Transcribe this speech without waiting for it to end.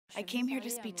I came here to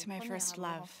speak to my first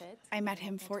love. I met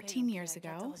him 14 years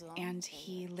ago, and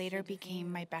he later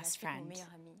became my best friend.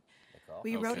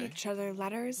 We wrote each other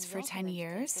letters for 10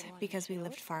 years because we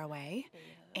lived far away,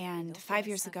 and 5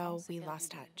 years ago, we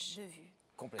lost touch.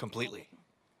 Completely.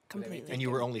 Completely. And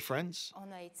you were only friends?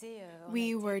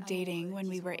 We were dating when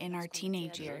we were in our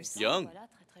teenage years. Young.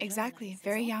 Exactly,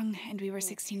 very young, and we were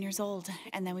 16 years old,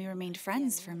 and then we remained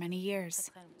friends for many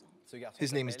years.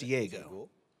 His name is Diego.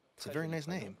 It's a very nice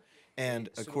name. And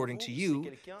according to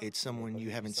you, it's someone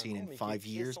you haven't seen in 5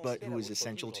 years, but who is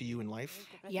essential to you in life?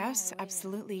 Yes,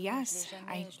 absolutely, yes.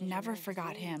 I never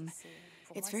forgot him.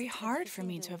 It's very hard for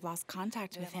me to have lost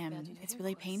contact with him. It's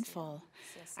really painful.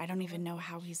 I don't even know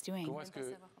how he's doing.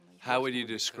 How would you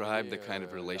describe the kind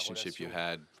of relationship you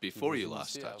had before you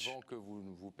lost touch?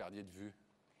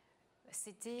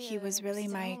 He was really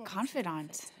my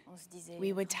confidant.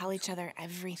 We would tell each other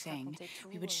everything.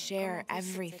 We would share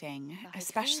everything,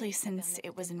 especially since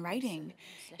it was in writing.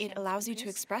 It allows you to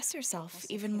express yourself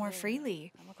even more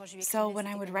freely. So when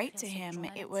I would write to him,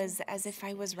 it was as if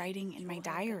I was writing in my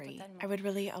diary. I would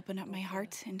really open up my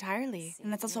heart entirely,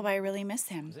 and that's also why I really miss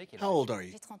him. How old are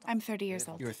you? I'm 30 years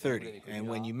old. You're 30, and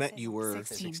when you met, you were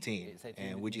 16. 16.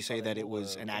 And would you say that it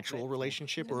was an actual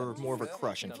relationship or more of a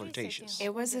crush and flirtatious?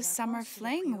 It was a summer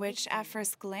fling, which at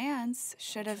first glance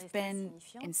should have been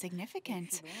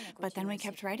insignificant, but then we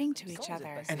kept writing to each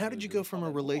other. And how did you go from a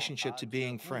relationship to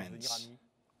being friends?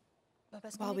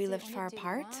 While we lived far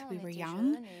apart, we were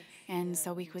young, and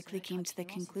so we quickly came to the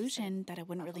conclusion that it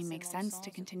wouldn't really make sense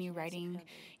to continue writing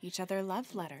each other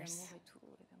love letters.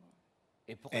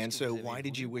 And so why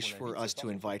did you wish for us to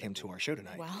invite him to our show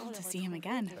tonight? Well, to see him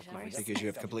again, of course. Because you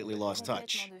have completely lost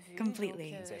touch.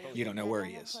 Completely. You don't know where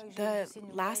he is. The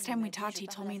last time we talked, he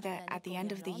told me that at the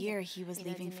end of the year, he was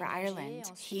leaving for Ireland.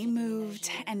 He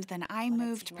moved, and then I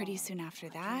moved pretty soon after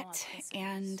that,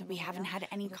 and we haven't had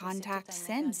any contact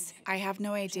since. I have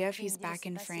no idea if he's back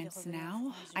in France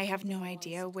now. I have no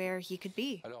idea where he could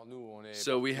be.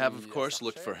 So we have, of course,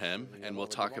 looked for him, and we'll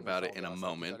talk about it in a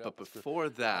moment. But before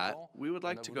that, we would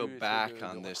like to go back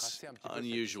on this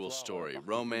unusual story,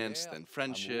 romance, then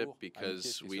friendship,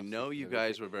 because we know you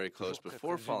guys were very close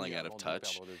before falling out of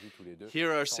touch.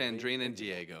 Here are Sandrine and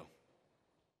Diego.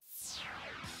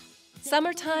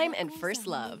 Summertime and first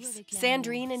loves.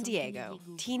 Sandrine and Diego,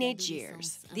 teenage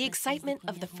years, the excitement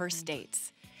of the first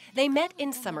dates. They met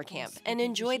in summer camp and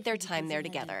enjoyed their time there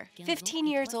together. 15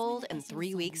 years old and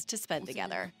 3 weeks to spend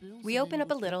together. We open up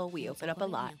a little, we open up a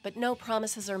lot, but no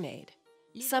promises are made.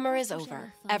 Summer is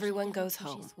over. Everyone goes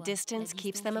home. Distance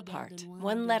keeps them apart.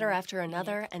 One letter after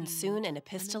another, and soon an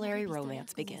epistolary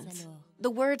romance begins. The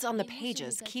words on the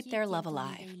pages keep their love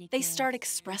alive. They start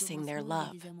expressing their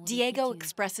love. Diego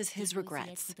expresses his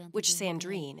regrets, which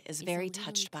Sandrine is very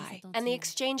touched by. And the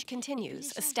exchange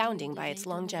continues, astounding by its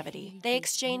longevity. They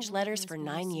exchange letters for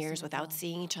 9 years without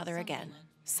seeing each other again.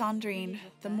 Sandrine,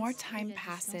 the more time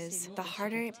passes, the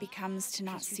harder it becomes to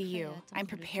not see you. I'm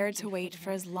prepared to wait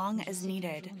for as long as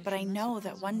needed, but I know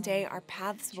that one day our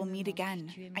paths will meet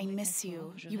again. I miss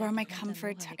you. You are my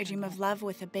comfort. I dream of love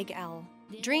with a big L.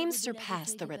 Dreams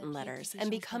surpass the written letters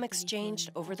and become exchanged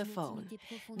over the phone,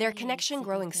 their connection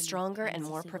growing stronger and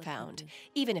more profound,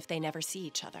 even if they never see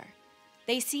each other.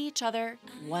 They see each other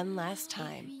one last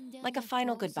time, like a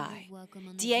final goodbye.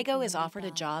 Diego is offered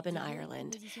a job in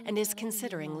Ireland and is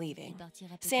considering leaving.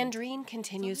 Sandrine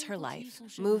continues her life,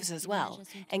 moves as well,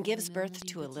 and gives birth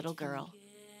to a little girl.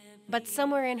 But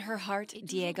somewhere in her heart,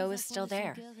 Diego is still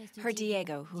there, her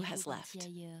Diego who has left.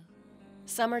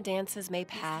 Summer dances may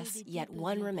pass, yet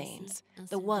one remains,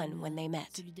 the one when they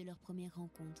met.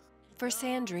 For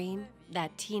Sandrine,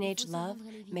 that teenage love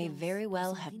may very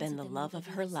well have been the love of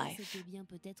her life.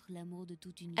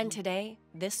 And today,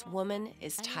 this woman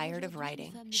is tired of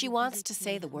writing. She wants to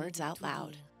say the words out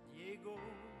loud.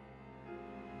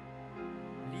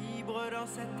 Libre dans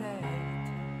sa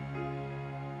tête,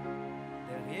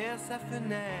 derrière sa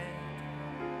fenêtre,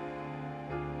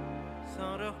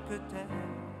 s'endort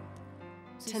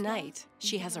peut-être. Tonight,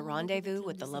 she has a rendezvous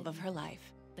with the love of her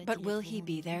life. But will he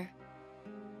be there?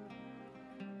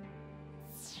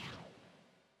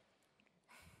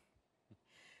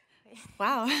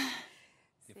 Wow.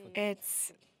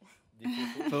 It's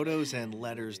Photos and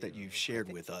letters that you've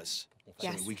shared with us.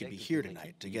 Yes. So we could be here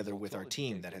tonight, together with our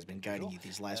team that has been guiding you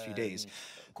these last few days.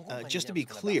 Just to be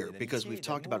clear, because we've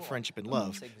talked about friendship and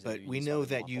love, but we know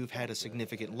that you've had a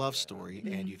significant love story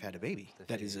and you've had a baby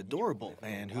that is adorable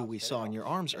and who we saw in your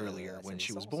arms earlier when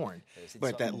she was born.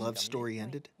 But that love story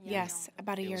ended? yes,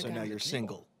 about a year So ago. now you're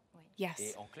single.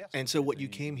 Yes. And so what you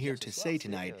came here to say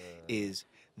tonight is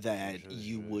that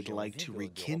you would like to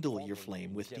rekindle your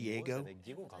flame with Diego?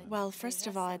 Well, first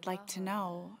of all, I'd like to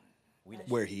know.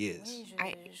 Where he is.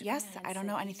 Yes, I don't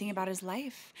know anything about his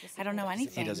life. I don't know He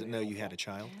anything. doesn't know you had a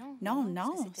child?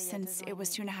 No, since it was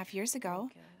 2.5 years ago.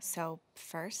 So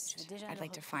first, I'd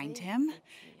like to find him,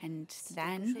 and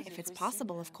then, if it's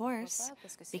possible, of course,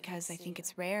 because I think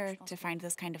it's rare to find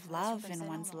this kind of love in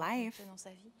one's life.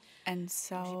 And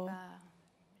so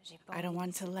I don't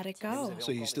want to let it go.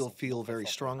 So you still feel very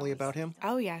strongly about him?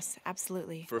 Oh, yes,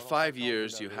 absolutely. For 5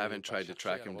 years, you haven't tried to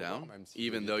track him down?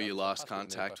 Even though you lost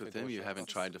contact with him, you haven't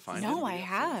tried to find him? No, I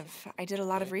have. I did a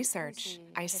lot of research.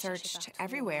 I searched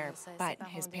everywhere, but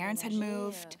his parents had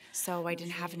moved, so I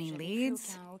didn't have any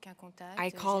leads.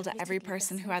 I called every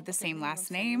person who had the same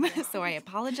last name, so I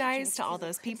apologized to all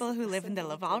those people who live in the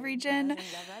Laval region.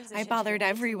 I bothered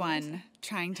everyone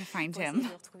trying to find him.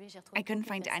 I couldn't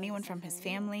find anyone from his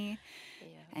family.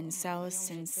 And so,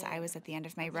 since I was at the end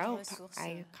of my rope,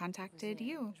 I contacted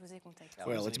you.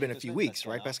 Well, it's been a few weeks,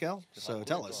 right, Pascal? So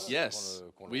tell us. Yes,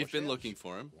 we've been looking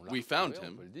for him. We found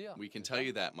him. We can tell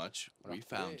you that much. We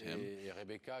found him.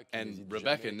 And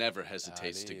Rebecca never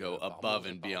hesitates to go above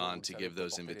and beyond to give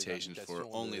those invitations for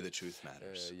Only the Truth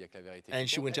Matters. And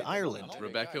she went to Ireland.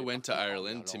 Rebecca went to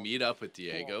Ireland to meet up with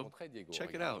Diego.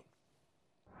 Check it out.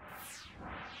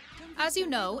 As you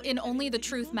know, in Only the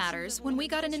Truth Matters, when we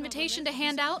got an invitation to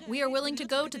hand out, we are willing to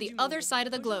go to the other side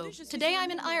of the globe. Today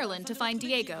I'm in Ireland to find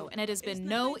Diego, and it has been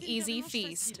no easy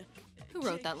feast. Who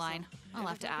wrote that line? I'll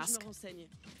have to ask.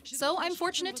 So I'm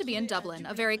fortunate to be in Dublin,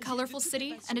 a very colorful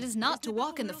city, and it is not to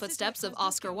walk in the footsteps of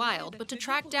Oscar Wilde, but to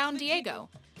track down Diego.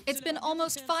 It's been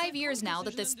almost 5 years now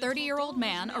that this 30-year-old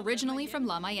man, originally from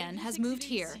La Mayenne, has moved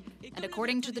here. And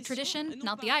according to the tradition,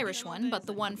 not the Irish one, but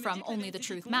the one from Only the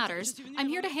Truth Matters, I'm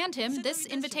here to hand him this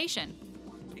invitation.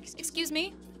 Excuse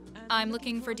me? I'm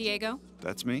looking for Diego.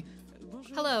 That's me.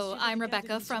 Hello, I'm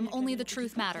Rebecca from Only the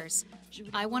Truth Matters.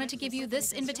 I wanted to give you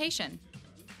this invitation.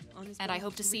 And I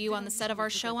hope to see you on the set of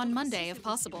our show on Monday, if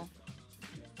possible.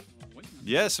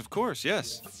 Yes, of course,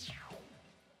 yes.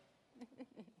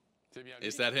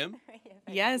 Is that him?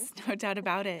 Yes, no doubt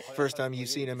about it. First time you've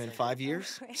seen him in 5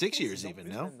 years? 6 years even,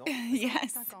 no?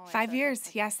 Yes, 5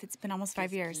 years. Yes, it's been almost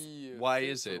 5 years. Why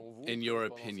is it, in your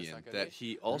opinion, that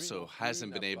he also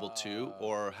hasn't been able to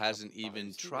or hasn't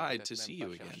even tried to see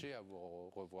you again?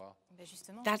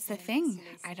 That's the thing.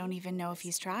 I don't even know if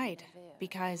he's tried.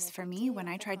 Because for me, when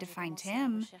I tried to find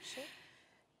him,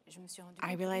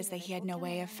 I realized that he had no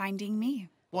way of finding me.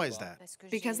 Why is that?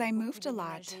 Because I moved a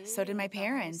lot. So did my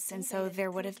parents. And so there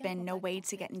would have been no way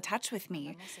to get in touch with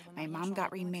me. My mom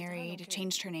got remarried,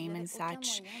 changed her name and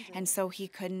such. And so he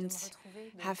couldn't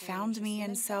have found me.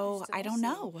 And so I don't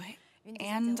know.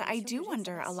 And I do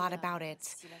wonder a lot about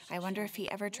it. I wonder if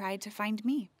he ever tried to find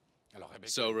me.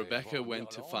 So Rebecca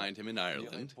went to find him in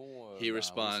Ireland. He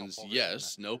responds,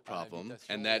 yes, no problem,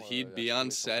 and that he'd be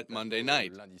on set Monday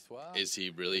night. Is he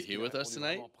really here with us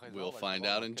tonight? We'll find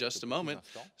out in just a moment.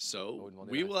 So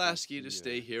we will ask you to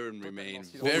stay here and remain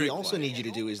very What we also quiet. need you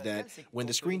to do is that when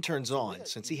the screen turns on,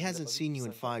 since he hasn't seen you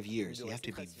in 5 years, you have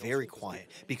to be very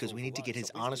quiet because we need to get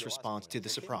his honest response to the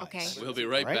surprise. Okay. We'll be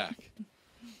right Right? back.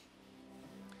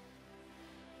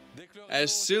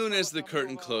 As soon as the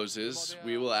curtain closes,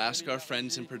 we will ask our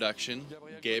friends in production,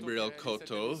 Gabriel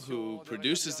Cotto, who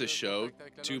produces the show,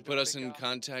 to put us in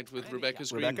contact with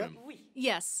Rebecca's green Rebecca? room.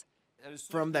 Yes.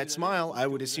 From that smile, I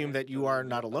would assume that you are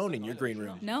not alone in your green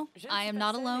room. No, I am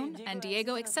not alone, and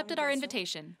Diego accepted our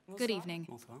invitation. Good evening.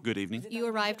 Good evening. You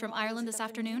arrived from Ireland this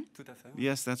afternoon?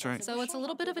 Yes, that's right. So it's a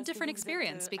little bit of a different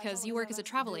experience because you work as a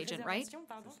travel agent, right?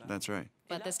 That's right.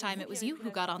 But this time it was you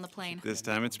who got on the plane. This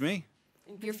time it's me.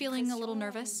 You're feeling a little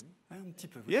nervous?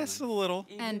 Yes, a little.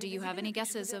 And do you have any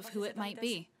guesses of who it might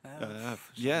be?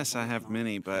 Yes, I have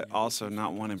many, but also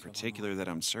not one in particular that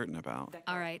I'm certain about.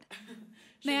 All right.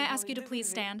 May I ask you to please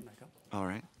stand? All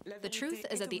right. The truth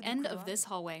is at the end of this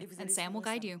hallway, and Sam will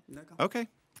guide you. Okay.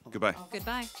 Goodbye.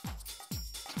 Goodbye.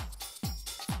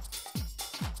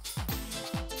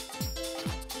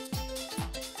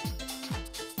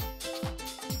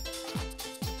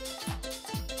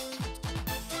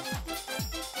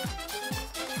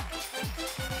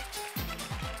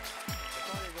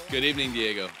 Good evening,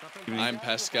 Diego. I'm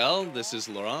Pascal. This is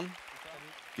Laurent.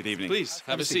 Good evening. Please,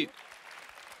 have a seat.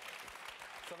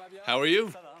 How are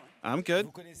you? I'm good.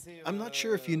 I'm not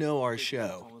sure if you know our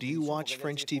show. Do you watch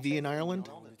French TV in Ireland?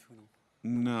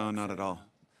 No, not at all.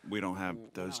 We don't have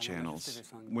those channels.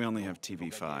 We only have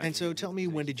TV5. And so tell me,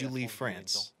 when did you leave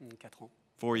France?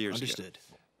 4 years Understood.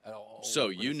 So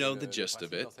you know the gist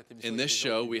of it. In this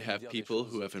show, we have people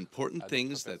who have important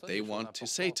things that they want to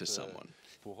say to someone.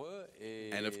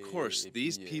 And of course,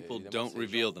 these people don't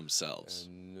reveal themselves.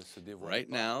 Right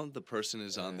now, the person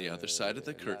is on the other side of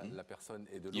the curtain.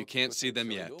 You can't see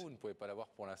them yet.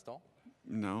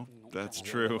 No, that's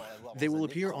true. They will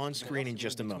appear on screen in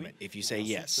just a moment if you say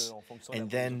yes. And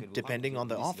then, depending on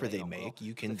the offer they make,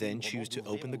 you can then choose to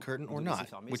open the curtain or not,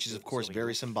 which is, of course,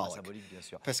 very symbolic.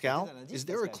 Pascal, is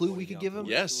there a clue we could give them?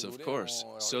 Yes, of course.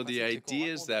 So the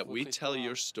idea is that we tell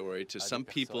your story to some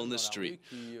people in the street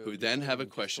who then have a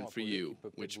question for you,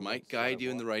 which might guide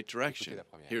you in the right direction.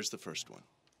 Here's the first one.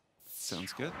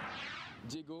 Sounds good.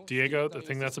 Diego, the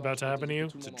thing that's about to happen to you,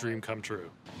 it's a dream come true.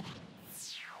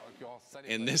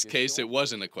 In this case, it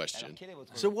wasn't a question.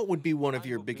 So what would be one of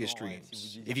your biggest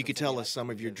dreams? If you could tell us some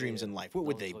of your dreams in life, what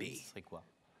would they be?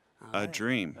 A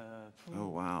dream. Oh,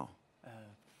 wow.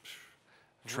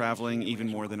 Traveling even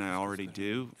more than I already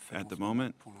do at the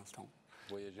moment.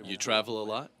 You travel a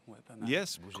lot?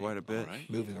 Yes, quite a bit. Right.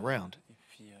 Moving around.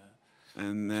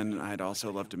 And then I'd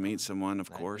also love to meet someone,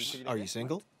 of course. Are you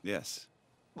single? Yes.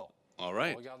 All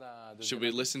right. Should we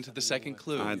listen to the second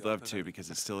clue? I'd love to because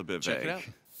it's still a bit Check it out.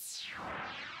 vague.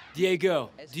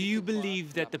 Diego, do you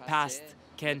believe that the past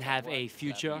can have a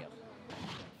future?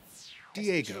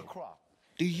 Diego,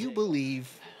 do you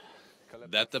believe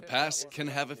That the past can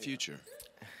have a future.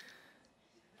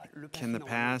 Can the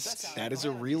past... that is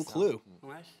a real clue?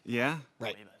 Yeah?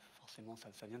 Right.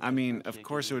 I mean, of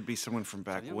course it would be someone from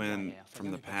back when,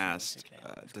 from the past.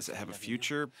 Does it have a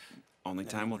future? Only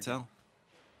time will tell.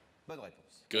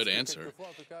 Good answer.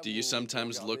 Do you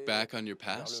sometimes look back on your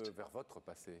past?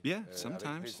 Yeah,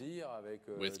 sometimes.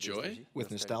 With joy?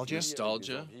 With nostalgia?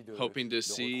 Nostalgia? Hoping to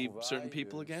see certain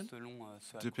people again?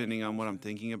 Depending on what I'm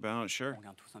thinking about, sure.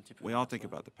 We all think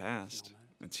about the past.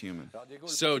 It's human.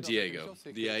 So, Diego,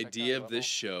 the idea of this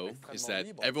show is that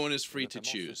everyone is free to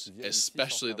choose,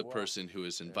 especially the person who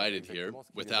is invited here,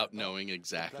 without knowing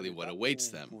exactly what awaits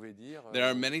them. There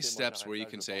are many steps where you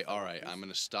can say, all right, I'm going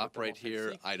to stop right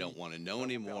here. I don't want to know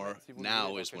anymore.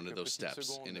 Now is one of those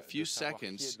steps. In a few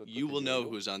seconds, you will know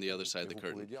who's on the other side of the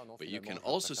curtain. But you can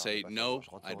also say, no,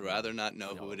 I'd rather not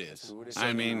know who it is. So I do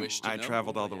you mean, wish to I know?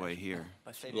 traveled all the way here.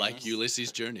 Like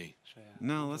Ulysses' journey.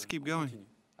 No, let's keep going.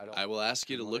 I will ask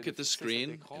you to look at the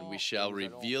screen, and we shall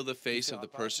reveal the face of the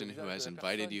person who has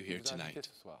invited you here tonight.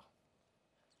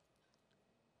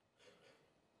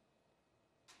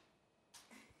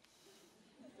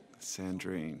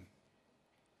 Sandrine.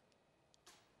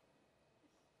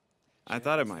 I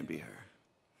thought it might be her.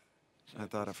 I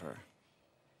thought of her.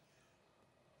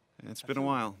 It's been a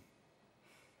while.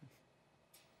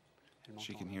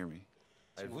 She can hear me.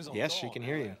 Yes, she can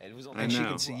hear you. I And she know.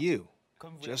 can see you,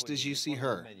 just as you see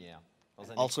her,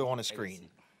 also on a screen.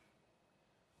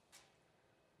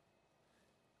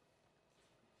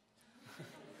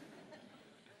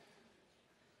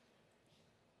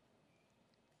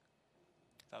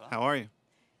 How are you?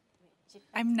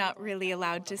 I'm not really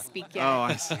allowed to speak yet. Oh,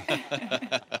 I see.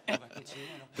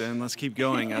 Then let's keep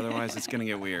going, otherwise it's gonna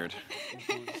get weird.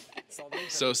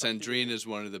 So Sandrine is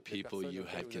one of the people you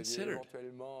had considered.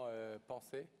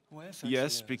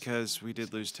 Yes, because we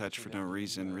did lose touch for no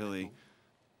reason, really.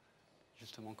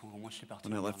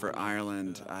 When I left for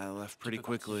Ireland, I left pretty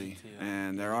quickly,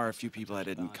 and there are a few people I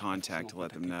didn't contact to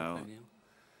let them know.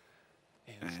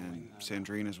 And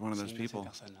Sandrine is one of those people.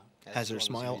 Has her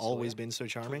smile always been so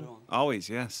charming? Always,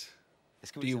 yes.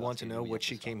 Do you want to know what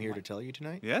she came here to tell you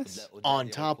tonight? Yes? On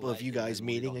top of you guys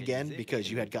meeting again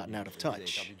because you had gotten out of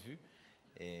touch.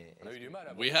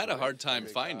 We had a hard time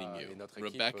finding you.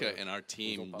 Rebecca and our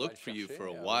team looked for you for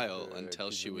a while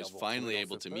until she was finally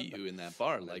able to meet you in that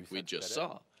bar like we just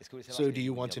saw. So do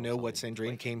you want to know what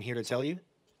Sandrine came here to tell you?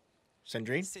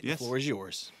 Sandrine, the Yes. floor is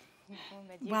yours.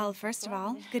 Well, first of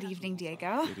all, good evening,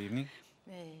 Diego. Good evening.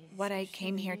 What I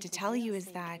came here to tell you is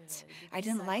that I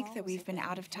didn't like that we've been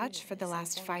out of touch for the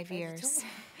last 5 years.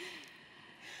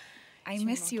 I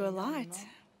miss you a lot.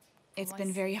 It's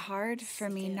been very hard for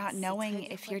me not knowing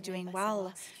if you're doing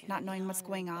well, not knowing what's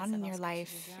going on in your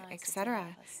life,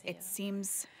 etc. It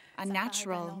seems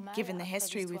unnatural given the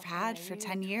history we've had for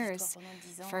 10 years.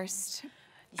 First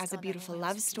as a beautiful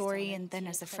love story and then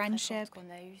as a friendship.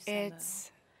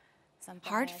 It's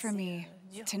hard for me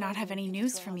to not have any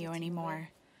news from you anymore.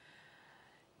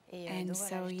 And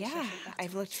so, yeah,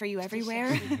 I've looked for you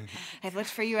everywhere. I've looked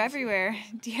for you everywhere,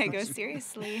 Diego,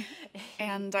 seriously.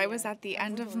 And I was at the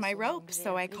end of my rope,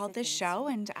 so I called this show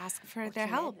and asked for their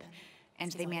help.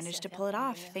 And they managed to pull it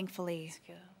off, thankfully.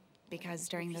 Because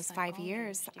during those 5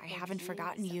 years, I haven't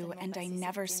forgotten you, and I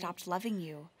never stopped loving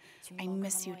you. I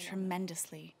miss you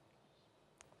tremendously.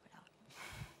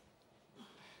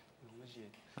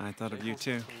 I thought of you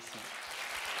too.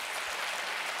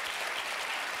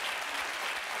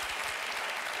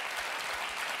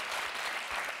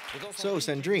 So,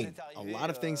 Sandrine, a lot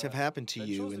of things have happened to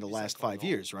you in the last 5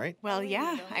 years, right? Well,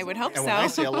 yeah, I would hope And when I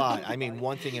say so. a lot, I mean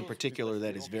one thing in particular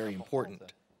that is very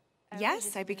important.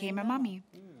 Yes, I became a mommy.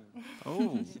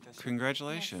 Oh,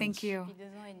 congratulations. Thank you.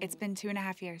 It's been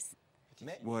 2.5 years.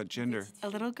 What gender? A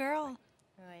little girl.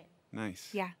 Nice.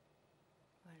 Yeah.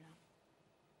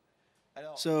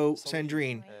 So,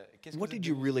 Sandrine, what did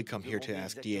you really come here to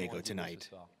ask Diego tonight?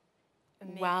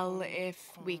 Well,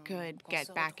 if we could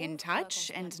get back in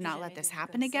touch and not let this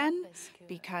happen again,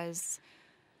 because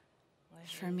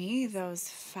for me, those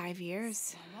 5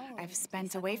 years I've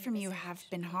spent away from you have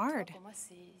been hard.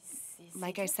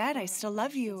 Like I said, I still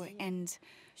love you, and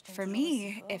for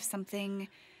me, if something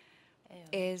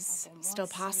is still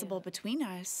possible between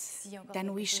us,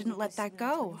 then we shouldn't let that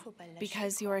go,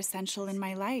 because you're essential in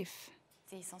my life,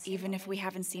 even if we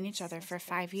haven't seen each other for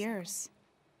 5 years.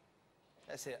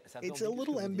 It's a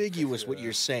little ambiguous what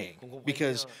you're saying,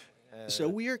 because, so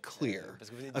we are clear,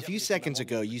 a few seconds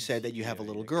ago you said that you have a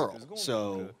little girl,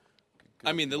 so...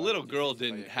 I mean, the little girl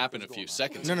didn't happen a few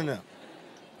seconds ago. No.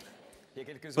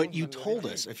 But you told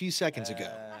us a few seconds ago.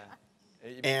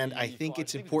 And I think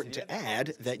it's important to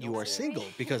add that you are single,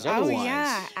 because otherwise... Oh,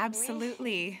 yeah,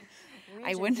 absolutely.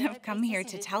 I wouldn't have come here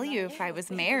to tell you if I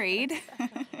was married.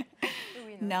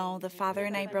 No, the father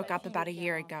and I broke up about a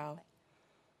year ago.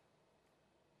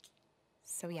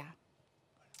 So, yeah.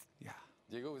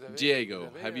 Diego,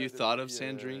 have you thought of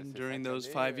Sandrine during those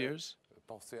 5 years?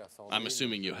 I'm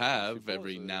assuming you have,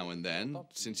 every now and then,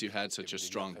 since you had such a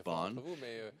strong bond.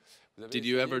 Did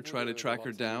you ever try to track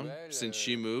her down, since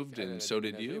she moved and so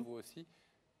did you?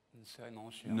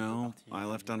 No, I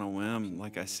left on a whim,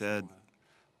 like I said.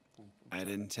 I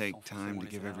didn't take time to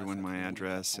give everyone my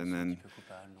address, and then,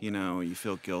 you know, you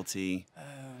feel guilty.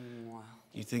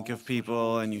 You think of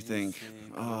people and you think,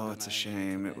 oh, it's a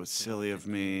shame, it was silly of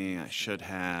me, I should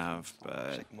have,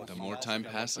 but... The more time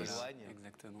passes.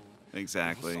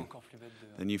 Exactly.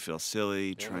 Then you feel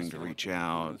silly trying to reach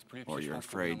out, or you're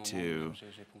afraid to,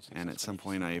 and at some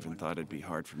point I even thought it'd be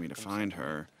hard for me to find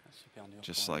her,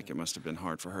 just like it must have been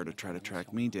hard for her to try to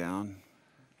track me down.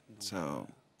 So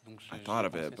I thought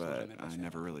of it, but I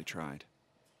never really tried.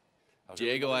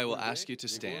 Diego, I will ask you to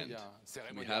stand.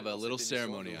 We have a little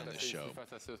ceremony on this show.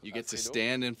 You get to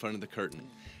stand in front of the curtain.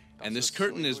 And this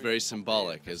curtain is very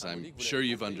symbolic, as I'm sure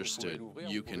you've understood.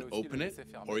 You can open it,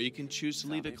 or you can choose to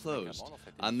leave it closed.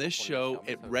 On this show,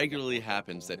 it regularly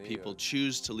happens that people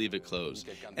choose to leave it closed.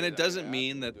 And it doesn't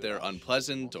mean that they're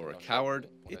unpleasant or a coward.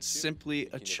 It's simply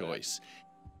a choice.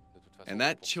 And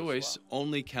that choice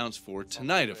only counts for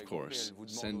tonight, of course.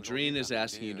 Sandrine is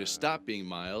asking you to stop being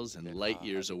miles and light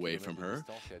years away from her,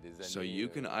 so you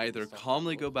can either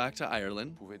calmly go back to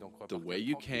Ireland, the way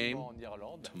you came,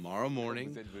 tomorrow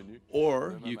morning,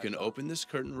 or you can open this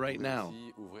curtain right now.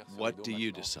 What do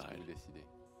you decide?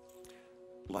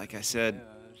 Like I said,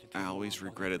 I always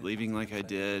regretted leaving like I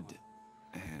did,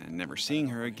 and never seeing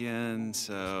her again,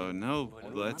 so no,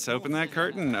 let's open that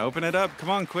curtain. Open it up.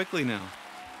 Come on, quickly now.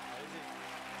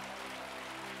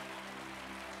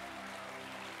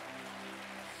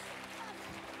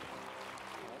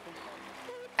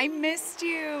 I missed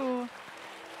you.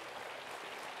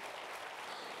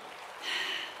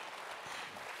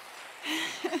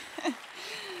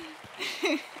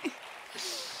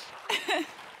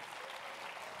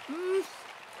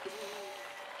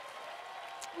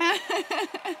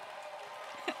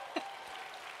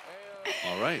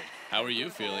 All right, how are you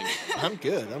feeling? I'm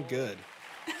good.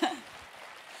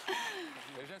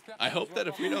 I hope that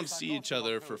if we don't see each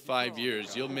other for 5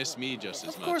 years, you'll miss me just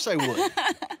as much. Of course I would.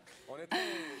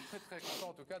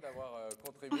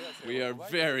 We are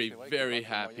very, very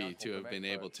happy to have been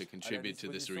able to contribute to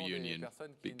this reunion,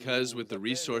 because with the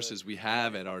resources we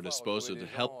have at our disposal to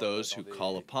help those who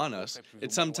call upon us,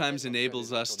 it sometimes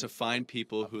enables us to find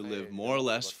people who live more or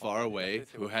less far away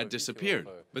who had disappeared.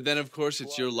 But then, of course,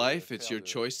 it's your life, it's your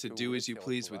choice to do as you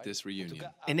please with this reunion.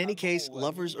 In any case,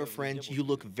 lovers or friends, you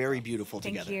look very beautiful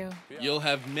together. Thank you. You'll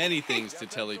have many things to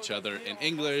tell each other in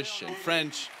English and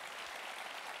French.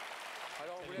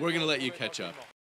 We're going to let you catch up.